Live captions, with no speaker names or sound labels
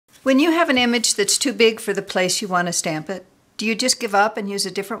When you have an image that's too big for the place you want to stamp it, do you just give up and use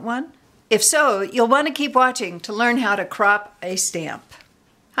a different one? If so, you'll want to keep watching to learn how to crop a stamp.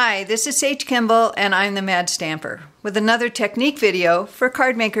 Hi, this is Sage Kimball and I'm the Mad Stamper with another technique video for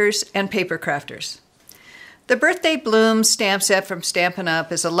card makers and paper crafters. The Birthday Bloom stamp set from Stampin'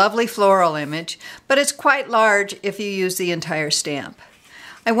 Up! Is a lovely floral image, but it's quite large if you use the entire stamp.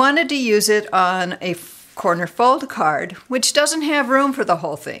 I wanted to use it on a corner fold card, which doesn't have room for the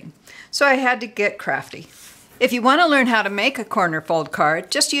whole thing, so I had to get crafty. If you want to learn how to make a corner fold card,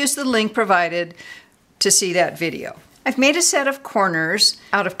 just use the link provided to see that video. I've made a set of corners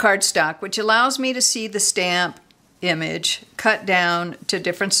out of cardstock, which allows me to see the stamp image cut down to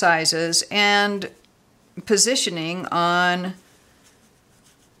different sizes and positioning on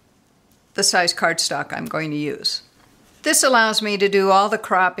the size cardstock I'm going to use. This allows me to do all the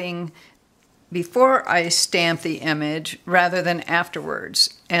cropping before I stamp the image rather than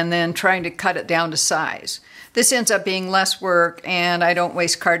afterwards, and then trying to cut it down to size. This ends up being less work and I don't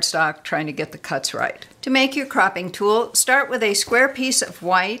waste cardstock trying to get the cuts right. To make your cropping tool, start with a square piece of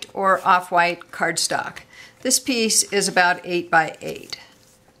white or off-white cardstock. This piece is about 8 by 8.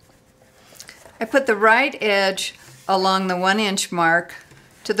 I put the right edge along the 1-inch mark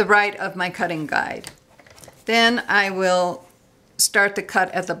to the right of my cutting guide. Then I will start the cut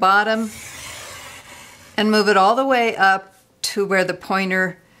at the bottom and move it all the way up to where the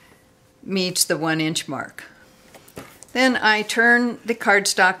pointer meets the 1-inch mark. Then I turn the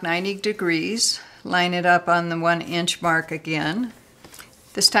cardstock 90 degrees, line it up on the 1-inch mark again.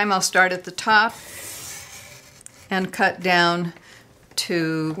 This time I'll start at the top and cut down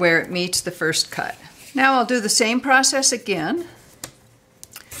to where it meets the first cut. Now I'll do the same process again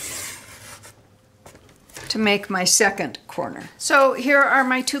to make my second corner. So here are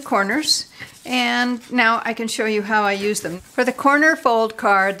my two corners, and now I can show you how I use them. For the corner fold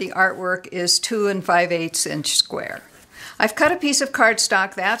card, the artwork is 2 5/8 inch square. I've cut a piece of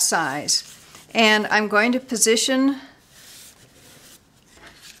cardstock that size, and I'm going to position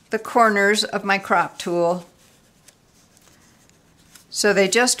the corners of my crop tool so they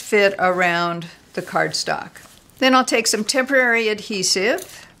just fit around the cardstock. Then I'll take some temporary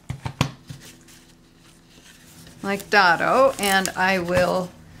adhesive, like Dado, and I will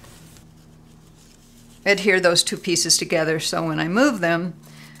adhere those two pieces together so when I move them,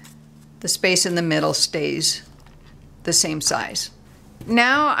 the space in the middle stays the same size.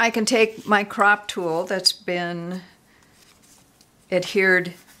 Now I can take my crop tool that's been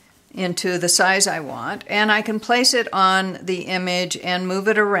adhered into the size I want, and I can place it on the image and move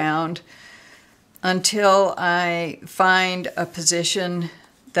it around until I find a position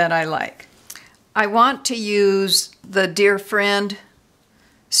that I like. I want to use the Dear Friend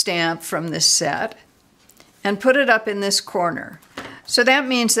stamp from this set and put it up in this corner. So that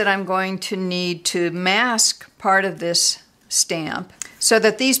means that I'm going to need to mask part of this stamp so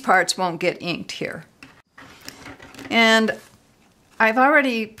that these parts won't get inked here. And I've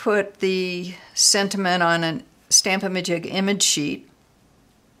already put the sentiment on a Stamp-A-Majig image sheet,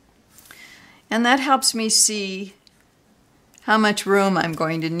 and that helps me see how much room I'm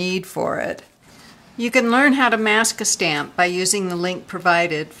going to need for it. You can learn how to mask a stamp by using the link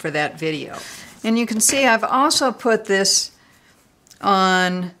provided for that video. And you can see I've also put this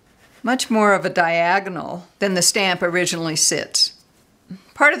on much more of a diagonal than the stamp originally sits.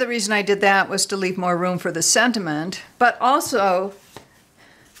 Part of the reason I did that was to leave more room for the sentiment, but also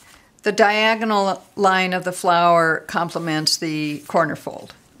the diagonal line of the flower complements the corner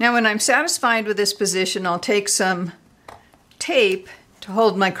fold. Now when I'm satisfied with this position, I'll take some tape to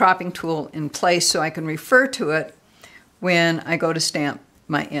hold my cropping tool in place so I can refer to it when I go to stamp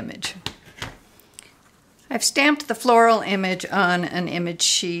my image. I've stamped the floral image on an image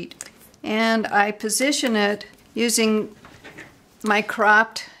sheet, and I position it using my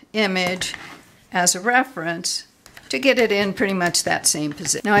cropped image as a reference to get it in pretty much that same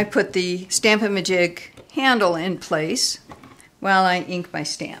position. Now I put the Stamp-A-Majig handle in place while I ink my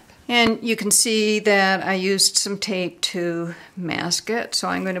stamp. And you can see that I used some tape to mask it, so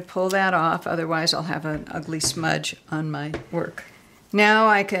I'm going to pull that off, otherwise I'll have an ugly smudge on my work. Now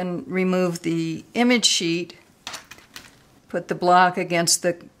I can remove the image sheet, put the block against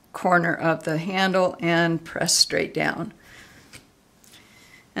the corner of the handle, and press straight down.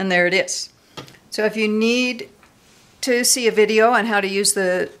 And there it is. So if you need to see a video on how to use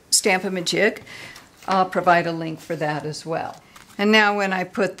the Stamp-A-Majig, I'll provide a link for that as well. And now when I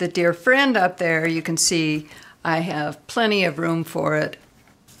put the Dear Friend up there, you can see I have plenty of room for it.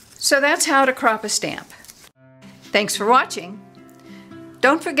 So that's how to crop a stamp. Thanks for watching.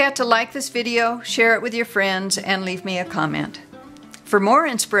 Don't forget to like this video, share it with your friends, and leave me a comment. For more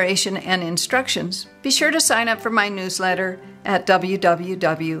inspiration and instructions, be sure to sign up for my newsletter at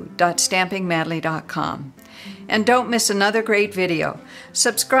www.stampingmadly.com. And don't miss another great video.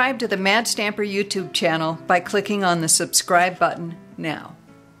 Subscribe to the Mad Stamper YouTube channel by clicking on the subscribe button now.